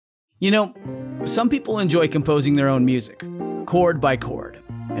You know, some people enjoy composing their own music, chord by chord,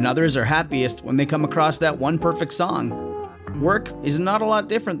 and others are happiest when they come across that one perfect song. Work is not a lot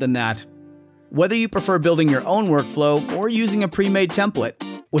different than that. Whether you prefer building your own workflow or using a pre-made template,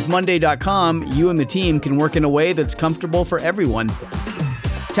 with Monday.com, you and the team can work in a way that's comfortable for everyone.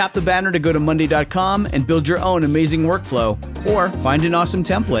 Tap the banner to go to Monday.com and build your own amazing workflow, or find an awesome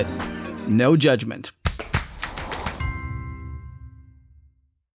template. No judgment.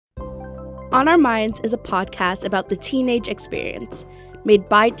 On Our Minds is a podcast about the teenage experience, made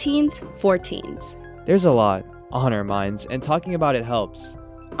by teens for teens. There's a lot on our minds, and talking about it helps.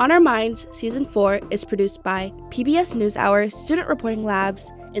 On Our Minds Season 4 is produced by PBS NewsHour Student Reporting Labs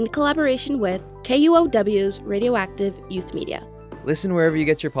in collaboration with KUOW's Radioactive Youth Media. Listen wherever you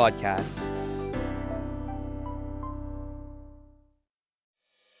get your podcasts.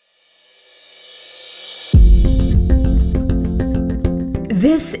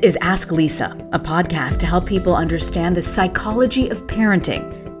 This is Ask Lisa, a podcast to help people understand the psychology of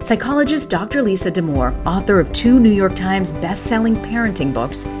parenting. Psychologist Dr. Lisa Damour, author of 2 New York Times best-selling parenting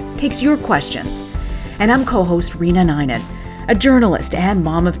books, takes your questions. And I'm co-host Rena Ninan, a journalist and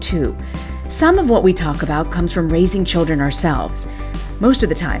mom of 2. Some of what we talk about comes from raising children ourselves. Most of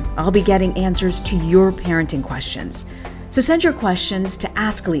the time, I'll be getting answers to your parenting questions. So send your questions to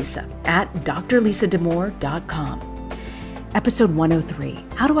Ask Lisa at drlisadamour.com. Episode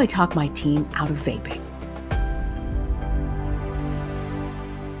 103, How Do I Talk My Teen Out of Vaping?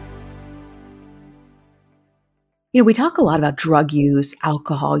 You know, we talk a lot about drug use,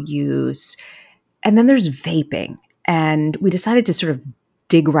 alcohol use, and then there's vaping. And we decided to sort of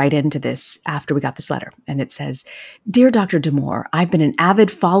dig right into this after we got this letter. And it says, Dear Dr. Damour, I've been an avid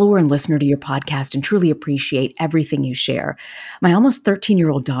follower and listener to your podcast and truly appreciate everything you share. My almost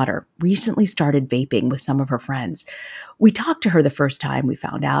 13-year-old daughter recently started vaping with some of her friends. We talked to her the first time we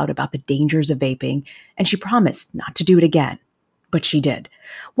found out about the dangers of vaping, and she promised not to do it again. But she did.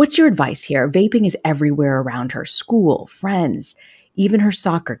 What's your advice here? Vaping is everywhere around her, school, friends, even her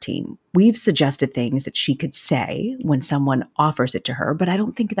soccer team. We've suggested things that she could say when someone offers it to her, but I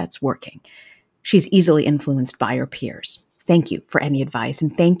don't think that's working. She's easily influenced by her peers. Thank you for any advice,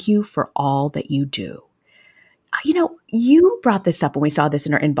 and thank you for all that you do. You know, you brought this up when we saw this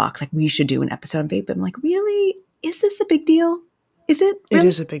in our inbox, like we should do an episode on vape. I'm like, really? Is this a big deal? Is it? Really? It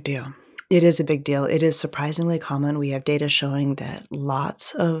is a big deal. It is a big deal. It is surprisingly common. We have data showing that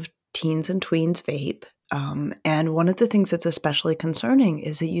lots of teens and tweens vape. And one of the things that's especially concerning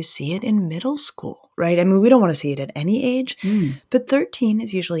is that you see it in middle school, right? I mean, we don't want to see it at any age, but 13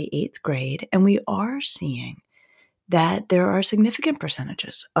 is usually 8th grade. And we are seeing that there are significant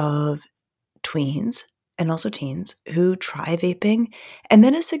percentages of tweens and also teens who try vaping, and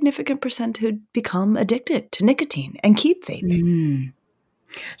then a significant percent who become addicted to nicotine and keep vaping.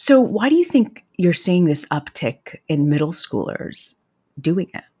 So why do you think you're seeing this uptick in middle schoolers doing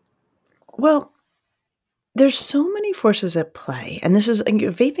it? Well, there's so many forces at play, and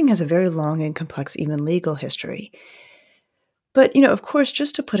vaping has a very long and complex, even legal history. But, of course,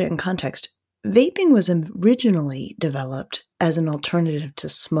 just to put it in context, vaping was originally developed as an alternative to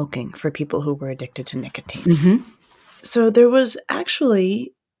smoking for people who were addicted to nicotine. Mm-hmm. So there was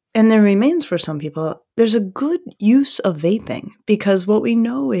actually, and there remains for some people, there's a good use of vaping, because what we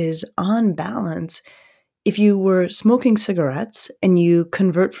know is, on balance, if you were smoking cigarettes and you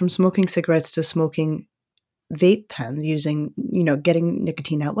convert from smoking cigarettes to smoking vape pens using, getting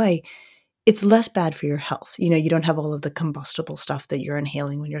nicotine that way, it's less bad for your health. You don't have all of the combustible stuff that you're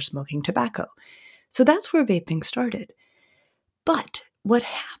inhaling when you're smoking tobacco. So that's where vaping started. But what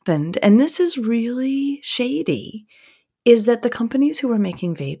happened, and this is really shady, is that the companies who were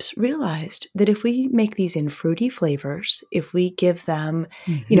making vapes realized that if we make these in fruity flavors, if we give them,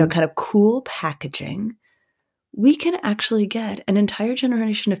 kind of cool packaging, we can actually get an entire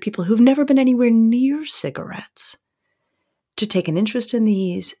generation of people who've never been anywhere near cigarettes to take an interest in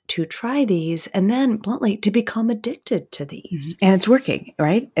these, to try these, and then, bluntly, to become addicted to these. And it's working,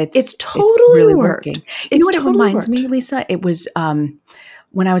 right? It's totally really worked. working. You know what it reminds me, Lisa? It was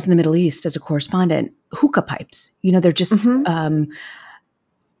when I was in the Middle East as a correspondent, hookah pipes. They're just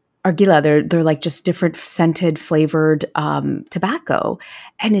argila. They're like just different scented, flavored tobacco,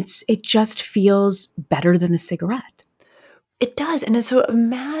 and it just feels better than a cigarette. It does, and so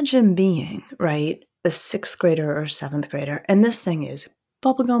imagine being right a 6th grader or 7th grader, and this thing is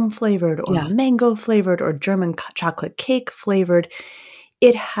bubblegum flavored or mango flavored or German chocolate cake flavored.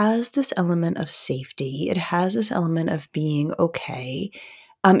 It has this element of safety. It has this element of being okay.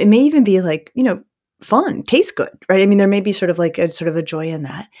 It may even be like, fun, tastes good, right? I mean, there may be sort of a joy in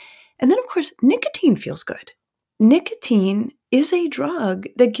that. And then, of course, nicotine feels good. Nicotine is a drug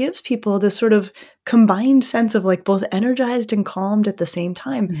that gives people this sort of combined sense of like both energized and calmed at the same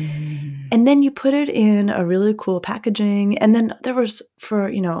time. And then you put it in a really cool packaging. And then there was, for,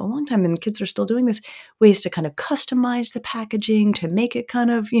 a long time, and kids are still doing this, ways to kind of customize the packaging to make it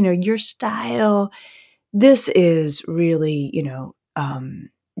kind of, your style. This is really,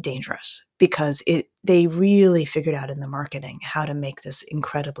 dangerous because they really figured out in the marketing how to make this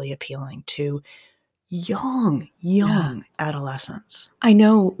incredibly appealing to young adolescents. I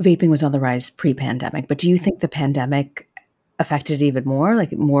know vaping was on the rise pre-pandemic, but do you think the pandemic affected it even more?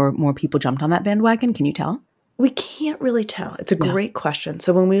 Like more people jumped on that bandwagon? Can you tell? We can't really tell. It's a great question.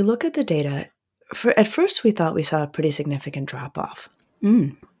 So when we look at the data, at first we thought we saw a pretty significant drop-off.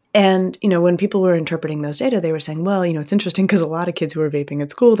 And, when people were interpreting those data, they were saying, well, it's interesting because a lot of kids who are vaping at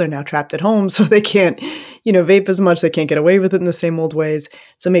school, they're now trapped at home, so they can't, vape as much. They can't get away with it in the same old ways.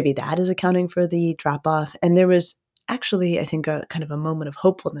 So maybe that is accounting for the drop-off. And there was actually, I think, a kind of a moment of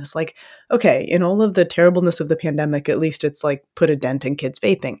hopefulness. Like, okay, in all of the terribleness of the pandemic, at least it's like put a dent in kids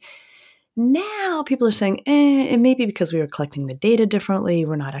vaping. Now people are saying, it may be because we were collecting the data differently.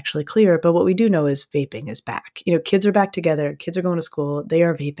 We're not actually clear. But what we do know is vaping is back. Kids are back together. Kids are going to school. They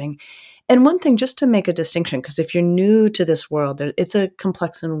are vaping. And one thing, just to make a distinction, because if you're new to this world, it's a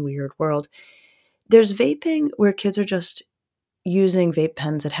complex and weird world. There's vaping where kids are just using vape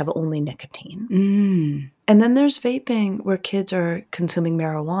pens that have only nicotine. And then there's vaping where kids are consuming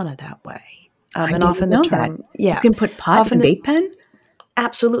marijuana that way. And often the term, you can put pot in a vape pen?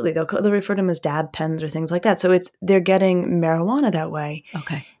 Absolutely. They'll refer to them as dab pens or things like that. So they're getting marijuana that way.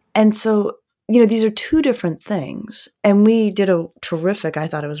 Okay. And so, these are two different things. And we did a terrific, I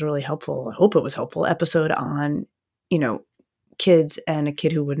thought it was really helpful, I hope it was helpful, episode on, kids and a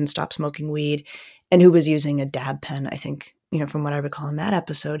kid who wouldn't stop smoking weed and who was using a dab pen, I think, from what I recall in that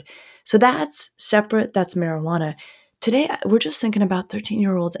episode. So that's separate. That's marijuana. Today, we're just thinking about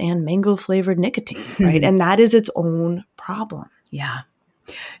 13-year-olds and mango-flavored nicotine, right? And that is its own problem. Yeah.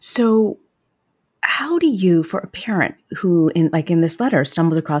 So how do you, for a parent who in this letter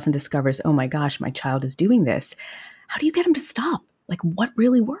stumbles across and discovers, oh my gosh, my child is doing this, how do you get them to stop? Like, what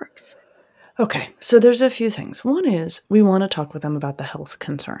really works? Okay. So there's a few things. One is we want to talk with them about the health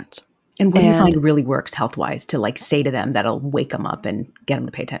concerns. And what do you find really works health-wise to say to them that'll wake them up and get them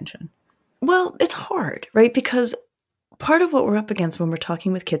to pay attention? Well, it's hard, right? Because part of what we're up against when we're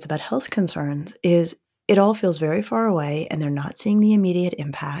talking with kids about health concerns is it all feels very far away and they're not seeing the immediate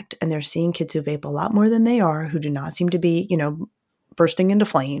impact, and they're seeing kids who vape a lot more than they are, who do not seem to be, bursting into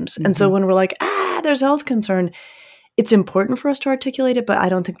flames. And so when we're like, there's a health concern, it's important for us to articulate it, but I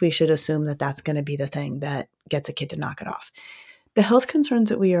don't think we should assume that that's going to be the thing that gets a kid to knock it off. The health concerns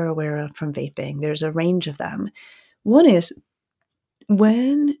that we are aware of from vaping, there's a range of them. One is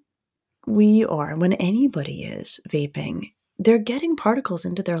when anybody is vaping, they're getting particles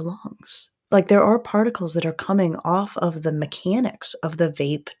into their lungs. Like, there are particles that are coming off of the mechanics of the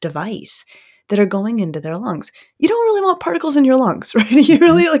vape device that are going into their lungs. You don't really want particles in your lungs, right? You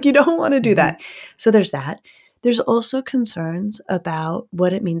don't want to do that. So there's that. There's also concerns about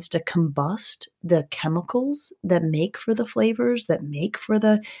what it means to combust the chemicals that make for the flavors, that make for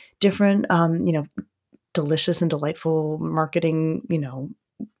the different, delicious and delightful marketing,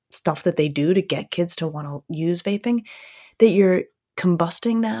 stuff that they do to get kids to want to use vaping, that you're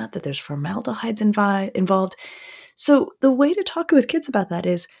combusting that there's formaldehydes involved. So the way to talk with kids about that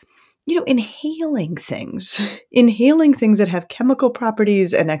is, inhaling things that have chemical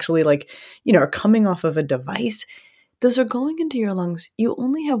properties and actually are coming off of a device. Those are going into your lungs. You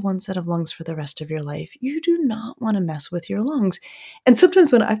only have one set of lungs for the rest of your life. You do not want to mess with your lungs. And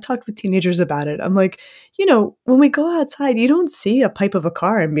sometimes when I've talked with teenagers about it, I'm like, when we go outside, you don't see a pipe of a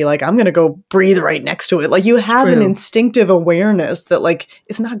car and be like, I'm going to go breathe right next to it. Like, you have an instinctive awareness that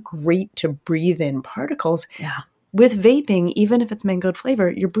it's not great to breathe in particles. Yeah. With vaping, even if it's mangoed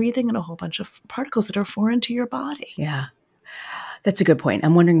flavor, you're breathing in a whole bunch of particles that are foreign to your body. Yeah. That's a good point.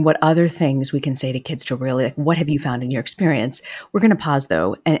 I'm wondering what other things we can say to kids to really, what have you found in your experience? We're going to pause,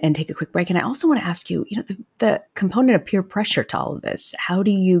 though, and take a quick break. And I also want to ask you, the component of peer pressure to all of this. How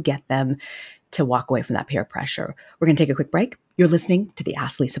do you get them to walk away from that peer pressure? We're going to take a quick break. You're listening to the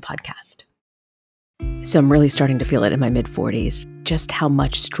Ask Lisa podcast. So I'm really starting to feel it in my mid-40s, just how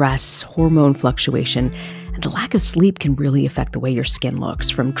much stress, hormone fluctuation, and the lack of sleep can really affect the way your skin looks,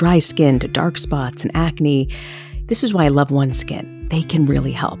 from dry skin to dark spots and acne. This is why I love OneSkin. They can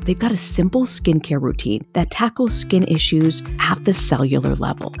really help. They've got a simple skincare routine that tackles skin issues at the cellular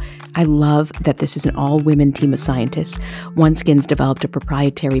level. I love that this is an all-women team of scientists. OneSkin's developed a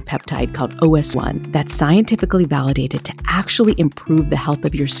proprietary peptide called OS1 that's scientifically validated to actually improve the health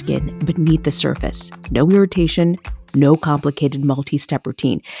of your skin beneath the surface. No irritation, No complicated multi-step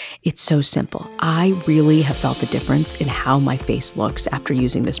routine. It's so simple. I really have felt the difference in how my face looks after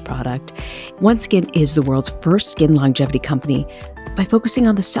using this product. OneSkin is the world's first skin longevity company by focusing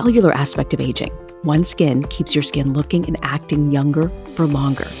on the cellular aspect of aging. OneSkin keeps your skin looking and acting younger for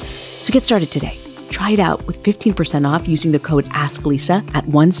longer. So get started today. Try it out with 15% off using the code AskLisa at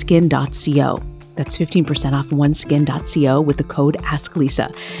oneskin.co. That's 15% off oneskin.co with the code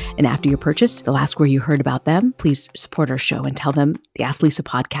AskLisa. And after your purchase, they'll ask where you heard about them. Please support our show and tell them the Ask Lisa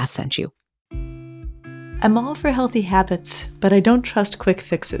podcast sent you. I'm all for healthy habits, but I don't trust quick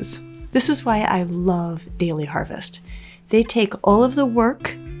fixes. This is why I love Daily Harvest. They take all of the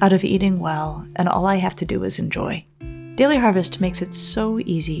work out of eating well, and all I have to do is enjoy. Daily Harvest makes it so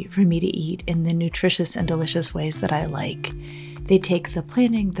easy for me to eat in the nutritious and delicious ways that I like. They take the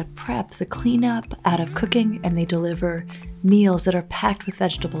planning, the prep, the cleanup out of cooking, and they deliver meals that are packed with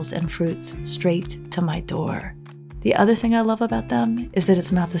vegetables and fruits straight to my door. The other thing I love about them is that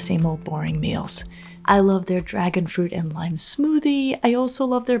it's not the same old boring meals. I love their dragon fruit and lime smoothie. I also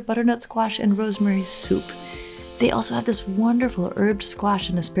love their butternut squash and rosemary soup. They also have this wonderful herbed squash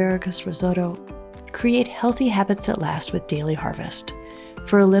and asparagus risotto. Create healthy habits that last with Daily Harvest.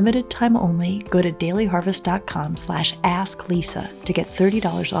 For a limited time only, go to dailyharvest.com/asklisa to get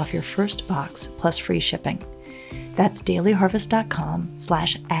 $30 off your first box plus free shipping. That's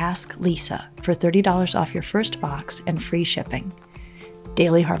dailyharvest.com/asklisa for $30 off your first box and free shipping.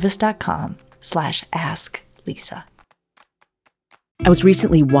 dailyharvest.com/asklisa. I was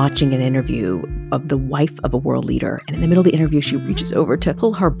recently watching an interview of the wife of a world leader, and in the middle of the interview, she reaches over to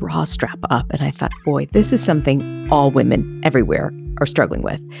pull her bra strap up, and I thought, boy, this is something all women everywhere are struggling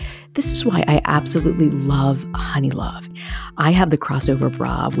with. This is why I absolutely love Honeylove. I have the crossover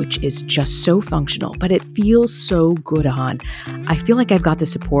bra, which is just so functional, but it feels so good on. I feel like I've got the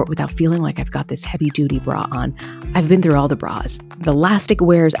support without feeling like I've got this heavy-duty bra on. I've been through all the bras. The elastic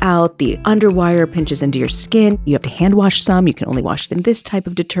wears out, the underwire pinches into your skin, you have to hand wash some, you can only wash it in this type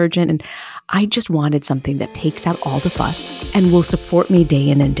of detergent, and I just wanted something that takes out all the fuss and will support me day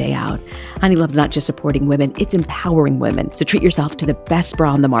in and day out. Honeylove's not just supporting women, it's empowering women. So treat yourself to the best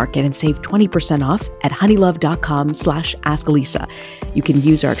bra on the market and save 20% off at honeylove.com/askalisa. You can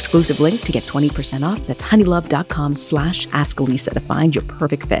use our exclusive link to get 20% off. That's honeylove.com/askalisa to find your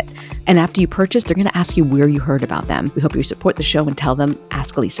perfect fit. And after you purchase, they're going to ask you where you heard about them. We hope you support the show and tell them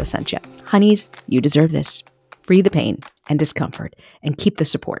Ask Lisa sent you. Honeys, you deserve this. Free the pain and discomfort and keep the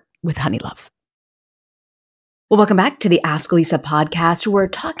support with Honeylove. Well, welcome back to the Ask Lisa podcast. We're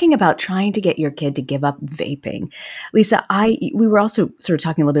talking about trying to get your kid to give up vaping. Lisa, we were also sort of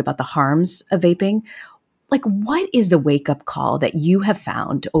talking a little bit about the harms of vaping. Like, what is the wake-up call that you have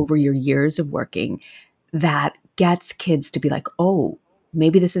found over your years of working that gets kids to be like, oh,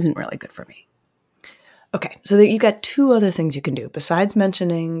 maybe this isn't really good for me? Okay, so you got two other things you can do besides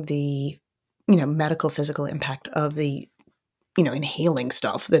mentioning the, medical physical impact of the, inhaling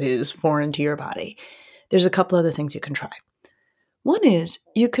stuff that is foreign to your body. There's a couple other things you can try. One is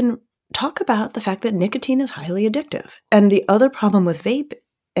you can talk about the fact that nicotine is highly addictive. And the other problem with vape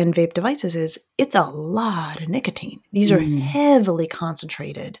and vape devices is it's a lot of nicotine. These are heavily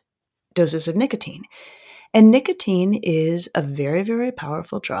concentrated doses of nicotine. And nicotine is a very, very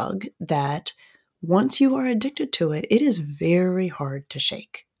powerful drug that once you are addicted to it, it is very hard to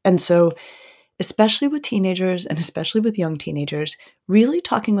shake. And so especially with teenagers and especially with young teenagers, really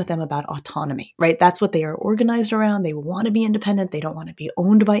talking with them about autonomy, right? That's what they are organized around. They want to be independent. They don't want to be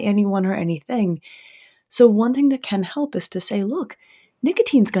owned by anyone or anything. So one thing that can help is to say, look,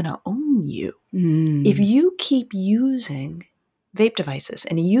 nicotine's going to own you. If you keep using vape devices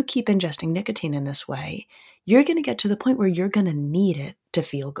and you keep ingesting nicotine in this way, you're going to get to the point where you're going to need it to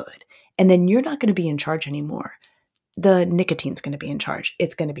feel good. And then you're not going to be in charge anymore. The nicotine's going to be in charge.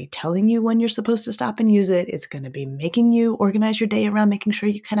 It's going to be telling you when you're supposed to stop and use it. It's going to be making you organize your day around making sure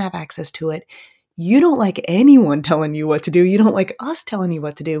you can have access to it. You don't like anyone telling you what to do. You don't like us telling you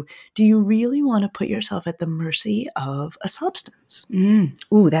what to do. Do you really want to put yourself at the mercy of a substance?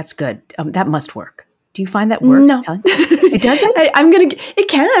 Ooh, that's good. That must work. Do you find that work? No. It doesn't?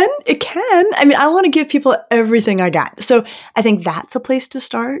 It can. I mean, I want to give people everything I got. So I think that's a place to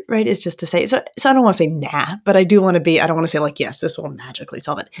start, right? Is just to say, so I don't want to say nah, but I don't want to say like, yes, this will magically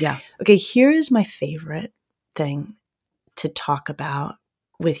solve it. Yeah. Okay, here is my favorite thing to talk about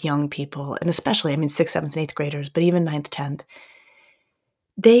with young people, and especially, 6th, 7th, and 8th graders, but even 9th, 10th.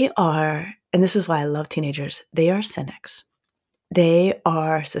 They are, and this is why I love teenagers, they are cynics. They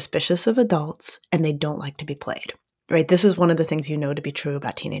are suspicious of adults and they don't like to be played, right? This is one of the things you know to be true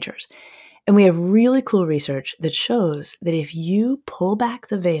about teenagers. And we have really cool research that shows that if you pull back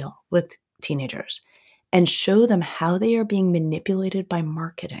the veil with teenagers and show them how they are being manipulated by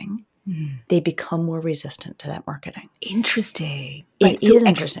marketing, they become more resistant to that marketing. Interesting. It Right, so is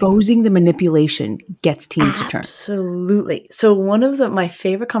interesting. exposing the manipulation gets teens to turn. Absolutely. So one of my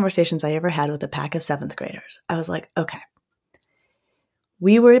favorite conversations I ever had with a pack of 7th graders, I was like, okay,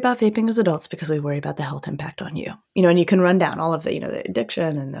 we worry about vaping as adults because we worry about the health impact on you. And you can run down all of the, the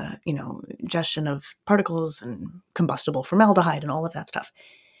addiction and the, ingestion of particles and combustible formaldehyde and all of that stuff.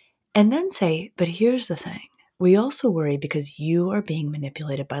 And then say, but here's the thing. We also worry because you are being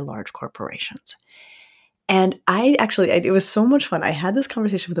manipulated by large corporations. And it was so much fun. I had this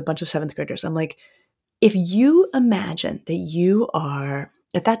conversation with a bunch of 7th graders. I'm like, if you imagine that you are,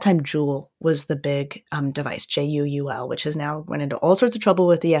 at that time, Juul was the big device, Juul, which has now run into all sorts of trouble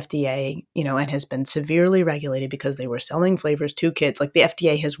with the FDA, and has been severely regulated because they were selling flavors to kids. Like the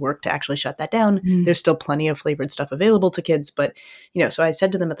FDA has worked to actually shut that down. There's still plenty of flavored stuff available to kids. But, so I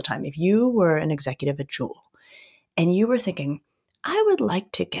said to them at the time, if you were an executive at Juul and you were thinking, I would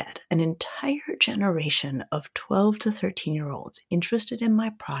like to get an entire generation of 12 to 13-year-olds interested in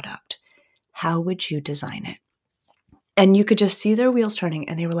my product, how would you design it? And you could just see their wheels turning,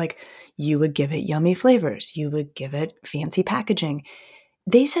 and they were like, you would give it yummy flavors. You would give it fancy packaging.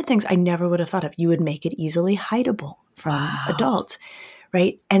 They said things I never would have thought of. You would make it easily hideable from adults,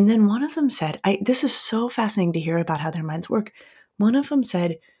 right? And then one of them said, this is so fascinating to hear about how their minds work. One of them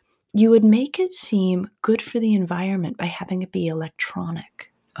said, you would make it seem good for the environment by having it be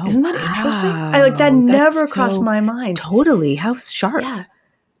electronic. Oh, isn't that interesting? That never crossed my mind. Totally. How sharp.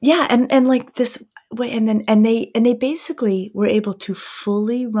 Yeah. And like this way, and they basically were able to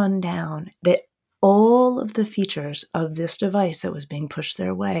fully run down that all of the features of this device that was being pushed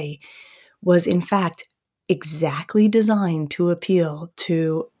their way was in fact exactly designed to appeal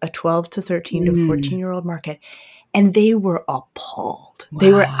to a 12 to 13 to 14-year-old market. And they were appalled. Wow.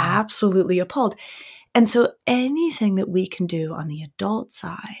 They were absolutely appalled. And so anything that we can do on the adult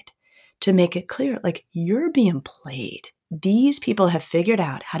side to make it clear, like, you're being played. These people have figured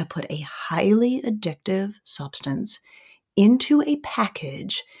out how to put a highly addictive substance into a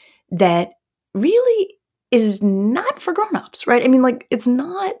package that really is not for grown-ups, right? I mean, like, it's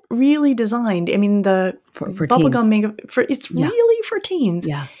not really designed. I mean, the bubblegum makeup, it's really for teens.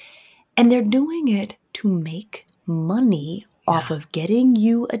 Yeah. And they're doing it to make money off of getting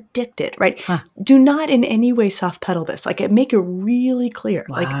you addicted, right? Do not in any way soft pedal this. Like, make it really clear.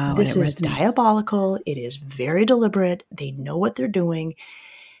 Wow, like, this is diabolical. It is very deliberate. They know what they're doing.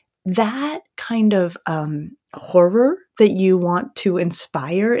 That kind of horror that you want to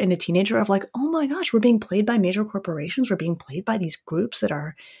inspire in a teenager of like, oh my gosh, we're being played by major corporations. We're being played by these groups that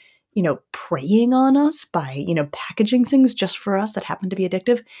are, preying on us by, packaging things just for us that happen to be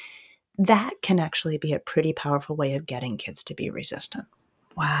addictive. That can actually be a pretty powerful way of getting kids to be resistant.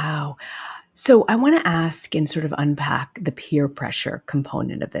 Wow. So I want to ask and sort of unpack the peer pressure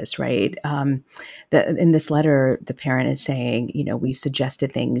component of this, right? In this letter, the parent is saying, we've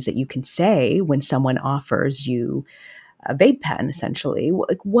suggested things that you can say when someone offers you a vape pen, essentially.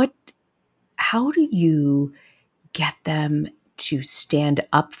 How do you get them to stand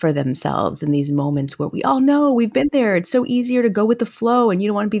up for themselves in these moments where we all know we've been there? It's so easier to go with the flow and you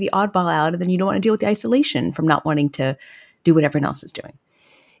don't want to be the oddball out, and then you don't want to deal with the isolation from not wanting to do what everyone else is doing.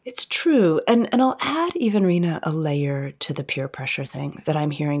 It's true. And I'll add even, Rena, a layer to the peer pressure thing that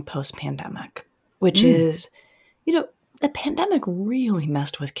I'm hearing post-pandemic, which is, the pandemic really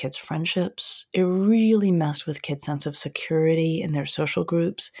messed with kids' friendships. It really messed with kids' sense of security in their social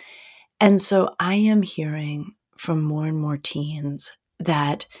groups. And so I am hearing from more and more teens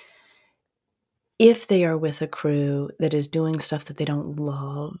that if they are with a crew that is doing stuff that they don't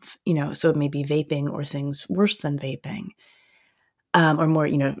love, so it may be vaping or things worse than vaping, or more,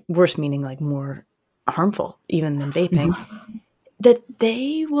 worse meaning like more harmful even than vaping, that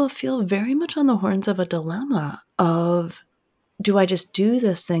they will feel very much on the horns of a dilemma of, do I just do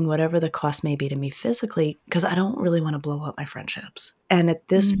this thing, whatever the cost may be to me physically, because I don't really want to blow up my friendships. And at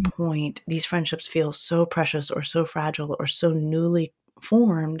this point, these friendships feel so precious or so fragile or so newly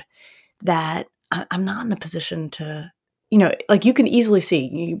formed that I'm not in a position to, like, you can easily see,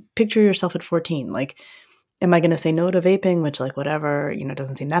 you picture yourself at 14, like, am I going to say no to vaping, which, like, whatever,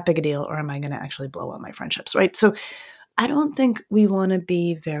 doesn't seem that big a deal, or am I going to actually blow up my friendships, right? So I don't think we want to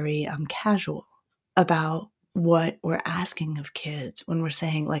be very casual about what we're asking of kids when we're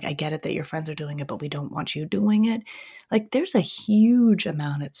saying, like, I get it that your friends are doing it, but we don't want you doing it. Like, there's a huge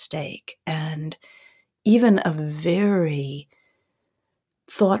amount at stake. And even a very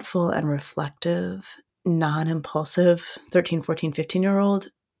thoughtful and reflective, non-impulsive 13, 14, 15-year-old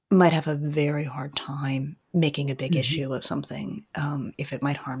might have a very hard time making a big issue of something if it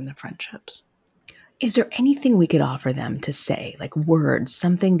might harm the friendships. Is there anything we could offer them to say, like words,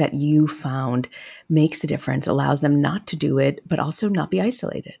 something that you found makes a difference, allows them not to do it, but also not be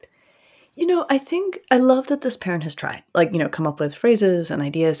isolated? I think I love that this parent has tried, come up with phrases and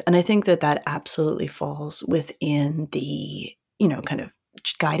ideas. And I think that that absolutely falls within the, kind of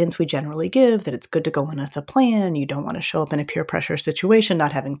guidance we generally give, that it's good to go in with a plan. You don't want to show up in a peer pressure situation,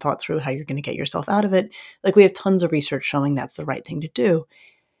 not having thought through how you're going to get yourself out of it. Like, we have tons of research showing that's the right thing to do.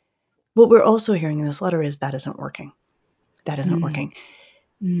 What we're also hearing in this letter is that isn't working. That isn't working.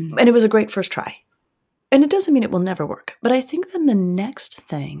 And it was a great first try. And it doesn't mean it will never work. But I think then the next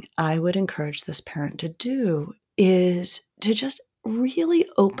thing I would encourage this parent to do is to just really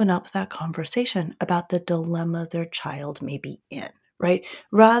open up that conversation about the dilemma their child may be in, right?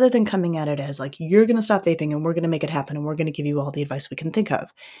 Rather than coming at it as like, you're going to stop vaping and we're going to make it happen and we're going to give you all the advice we can think of.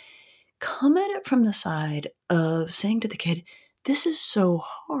 Come at it from the side of saying to the kid, this is so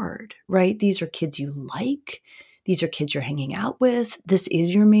hard, right? These are kids you like. These are kids you're hanging out with. This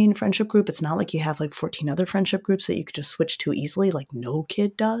is your main friendship group. It's not like you have like 14 other friendship groups that you could just switch to easily, like no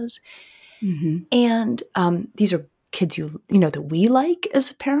kid does. And these are kids that we like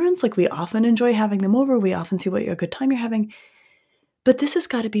as parents. Like, we often enjoy having them over. We often see what a good time you're having. But this has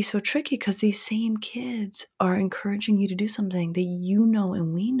got to be so tricky because these same kids are encouraging you to do something that you know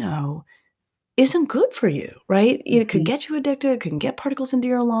and we know isn't good for you, right? It could get you addicted, it can get particles into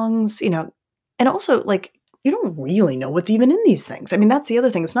your lungs, and also like, you don't really know what's even in these things. I mean, that's the other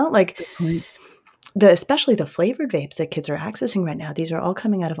thing. It's not like especially the flavored vapes that kids are accessing right now. These are all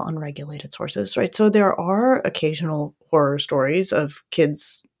coming out of unregulated sources, right? So there are occasional horror stories of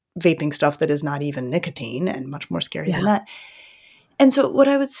kids vaping stuff that is not even nicotine, and much more scary than that. And so what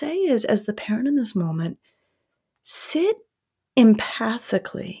I would say is, as the parent in this moment, sit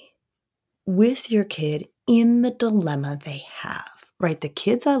empathically with your kid in the dilemma they have, right? The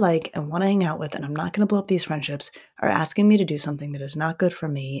kids I like and want to hang out with, and I'm not going to blow up these friendships, are asking me to do something that is not good for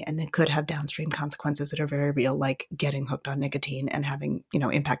me and that could have downstream consequences that are very real, like getting hooked on nicotine and having,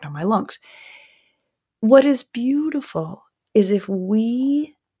 impact on my lungs. What is beautiful is if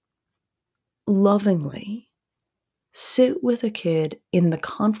we lovingly sit with a kid in the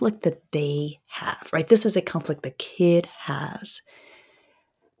conflict that they have, right? This is a conflict the kid has.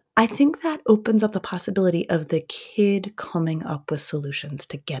 I think that opens up the possibility of the kid coming up with solutions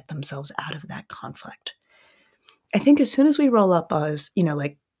to get themselves out of that conflict. I think as soon as we roll up as,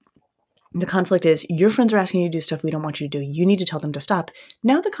 like, the conflict is your friends are asking you to do stuff we don't want you to do. You need to tell them to stop.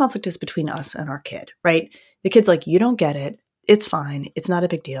 Now the conflict is between us and our kid, right? The kid's like, you don't get it. It's fine. It's not a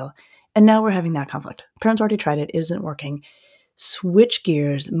big deal. And now we're having that conflict. Parents already tried it. It isn't working. Switch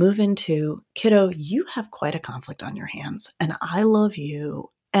gears, move into, kiddo, you have quite a conflict on your hands, and I love you.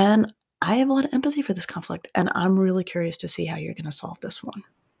 And I have a lot of empathy for this conflict, and I'm really curious to see how you're going to solve this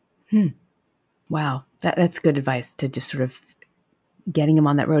one. Wow. That's good advice, to just sort of getting them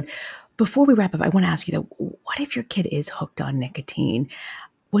on that road. Before we wrap up, I want to ask you, though, what if your kid is hooked on nicotine?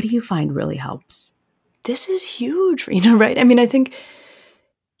 What do you find really helps? This is huge, Rena, right? I mean, I think,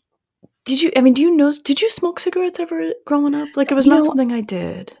 do you smoke cigarettes ever growing up? Like, it was not something I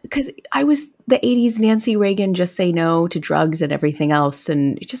did. Because I was the 80s Nancy Reagan, just say no to drugs and everything else.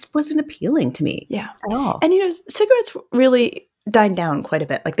 And it just wasn't appealing to me at all. And, cigarettes really died down quite a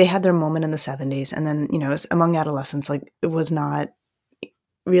bit. Like, they had their moment in the 70s. And then, among adolescents, like, it was not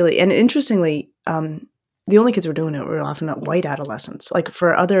really. And interestingly, the only kids who were doing it were often not white adolescents. Like,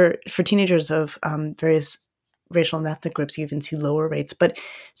 for teenagers of various racial and ethnic groups, you even see lower rates. But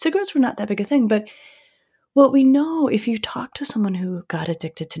cigarettes were not that big a thing. But what we know, if you talk to someone who got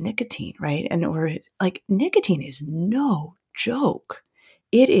addicted to nicotine, right, nicotine is no joke.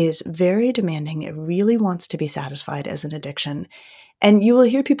 It is very demanding. It really wants to be satisfied as an addiction. And you will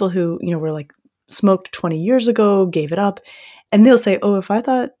hear people who, were like smoked 20 years ago, gave it up, and they'll say, oh, if I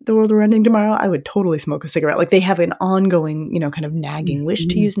thought the world were ending tomorrow, I would totally smoke a cigarette. Like, they have an ongoing, kind of nagging wish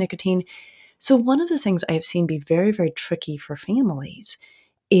to use nicotine. So one of the things I have seen be very, very tricky for families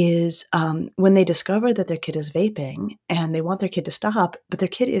is when they discover that their kid is vaping and they want their kid to stop, but their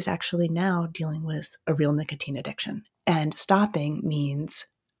kid is actually now dealing with a real nicotine addiction. And stopping means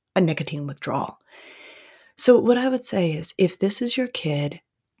a nicotine withdrawal. So what I would say is, if this is your kid,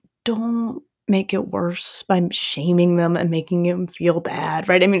 don't make it worse by shaming them and making them feel bad,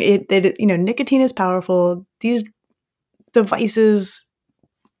 right? I mean, nicotine is powerful. These devices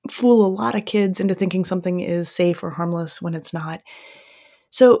fool a lot of kids into thinking something is safe or harmless when it's not.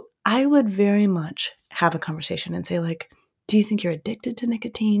 So I would very much have a conversation and say, like, do you think you're addicted to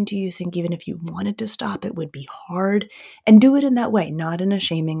nicotine? Do you think even if you wanted to stop, it would be hard? And do it in that way, not in a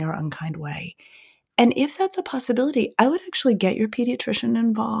shaming or unkind way. And if that's a possibility, I would actually get your pediatrician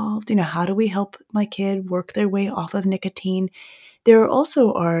involved. How do we help my kid work their way off of nicotine? There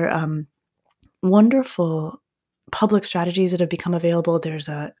also are wonderful public strategies that have become available. There's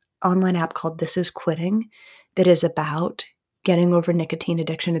an online app called This Is Quitting that is about getting over nicotine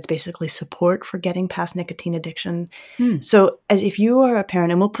addiction. It's basically support for getting past nicotine addiction. So as if you are a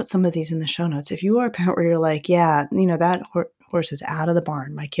parent, and we'll put some of these in the show notes, if you are a parent where you're like, yeah, that horse is out of the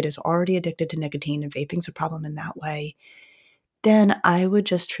barn, my kid is already addicted to nicotine and vaping's a problem in that way, then I would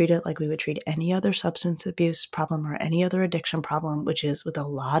just treat it like we would treat any other substance abuse problem or any other addiction problem, which is with a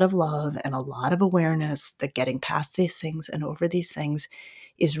lot of love and a lot of awareness that getting past these things and over these things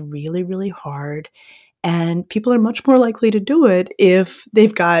is really, really hard. And people are much more likely to do it if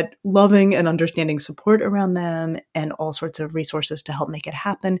they've got loving and understanding support around them and all sorts of resources to help make it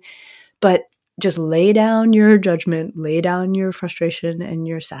happen. But just lay down your judgment, lay down your frustration and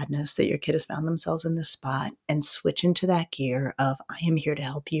your sadness that your kid has found themselves in this spot, and switch into that gear of, I am here to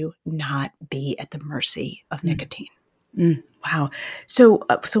help you, not be at the mercy of nicotine. Wow. So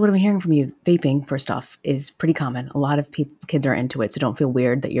what I'm hearing from you, vaping, first off, is pretty common. A lot of kids are into it, so don't feel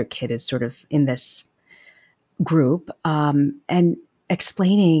weird that your kid is sort of in this group. And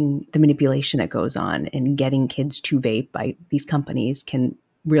explaining the manipulation that goes on in getting kids to vape by these companies can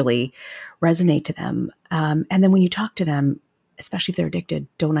really resonate to them. And then when you talk to them, especially if they're addicted,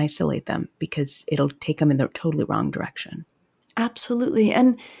 don't isolate them because it'll take them in the totally wrong direction. Absolutely.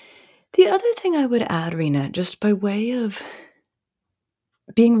 And the other thing I would add, Rena, just by way of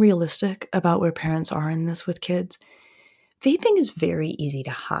being realistic about where parents are in this with kids, vaping is very easy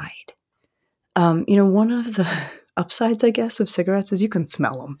to hide. One of the upsides, I guess, of cigarettes is you can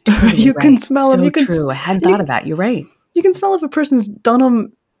smell them. You can smell them. So You can true. I hadn't thought of that. You're right. You can smell if a person's done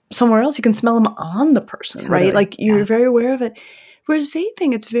them somewhere else. You can smell them on the person, Totally. right? Like you're very aware of it. Whereas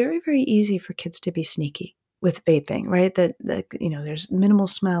vaping, it's very, very easy for kids to be sneaky with vaping, right? That there's minimal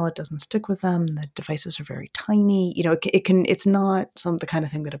smell. It doesn't stick with them. The devices are very tiny. It's not the kind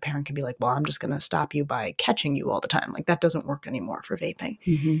of thing that a parent can be like, well, I'm just going to stop you by catching you all the time. Like that doesn't work anymore for vaping.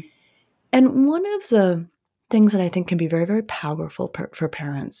 Mm-hmm. And one of the things that I think can be very, very powerful for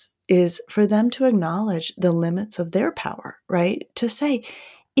parents is for them to acknowledge the limits of their power, right? To say,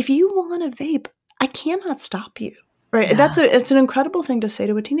 if you want to vape, I cannot stop you, right? Yeah. It's an incredible thing to say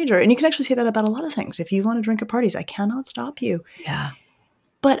to a teenager. And you can actually say that about a lot of things. If you want to drink at parties, I cannot stop you. Yeah.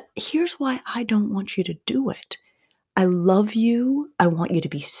 But here's why I don't want you to do it. I love you. I want you to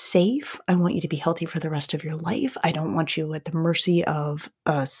be safe. I want you to be healthy for the rest of your life. I don't want you at the mercy of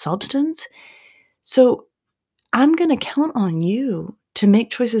a substance. So I'm going to count on you to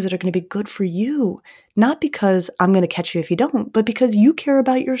make choices that are going to be good for you, not because I'm going to catch you if you don't, but because you care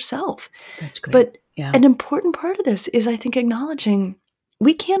about yourself. That's great. But yeah. An important part of this is, I think, acknowledging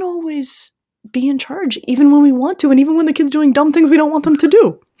we can't always be in charge, even when we want to, and even when the kid's doing dumb things we don't want them to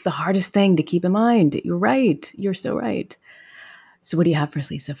do. It's the hardest thing to keep in mind. You're right. You're so right. So what do you have for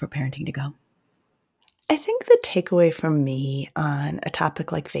us, Lisa, for parenting to go? I think the takeaway from me on a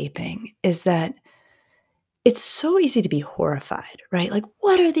topic like vaping is that it's so easy to be horrified, right? Like,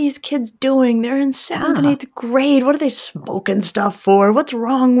 what are these kids doing? They're in 7th and 8th grade. What are they smoking stuff for? What's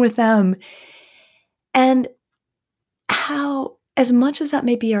wrong with them? And how, as much as that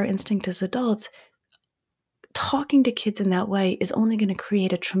may be our instinct as adults, talking to kids in that way is only going to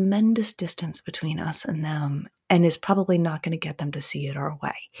create a tremendous distance between us and them, and is probably not going to get them to see it our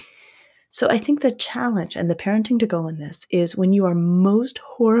way. So I think the challenge and the parenting to go in this is when you are most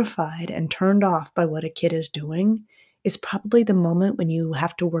horrified and turned off by what a kid is doing is probably the moment when you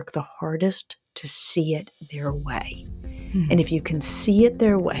have to work the hardest to see it their way. And if you can see it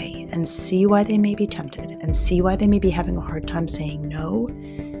their way and see why they may be tempted and see why they may be having a hard time saying no,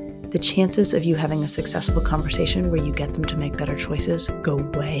 the chances of you having a successful conversation where you get them to make better choices go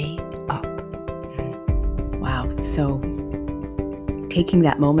way up. Wow. So taking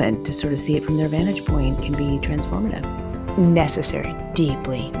that moment to sort of see it from their vantage point can be transformative. Necessary,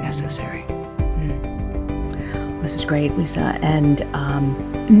 deeply necessary. This is great, Lisa. And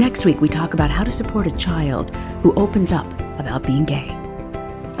next week, we talk about how to support a child who opens up about being gay.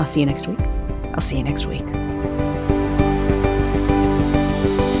 I'll see you next week. I'll see you next week.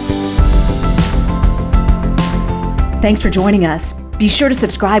 Thanks for joining us. Be sure to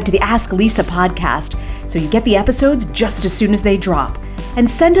subscribe to the Ask Lisa podcast so you get the episodes just as soon as they drop. And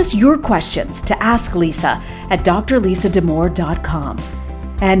send us your questions to asklisa@drlisadamour.com.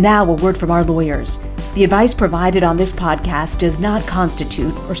 And now a word from our lawyers. The advice provided on this podcast does not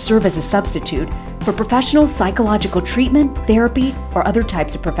constitute or serve as a substitute for professional psychological treatment, therapy, or other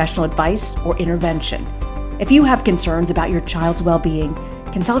types of professional advice or intervention. If you have concerns about your child's well-being,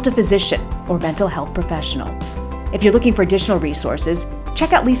 consult a physician or mental health professional. If you're looking for additional resources,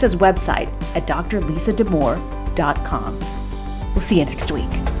 check out Lisa's website at drlisadamore.com. We'll see you next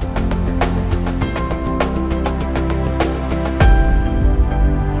week.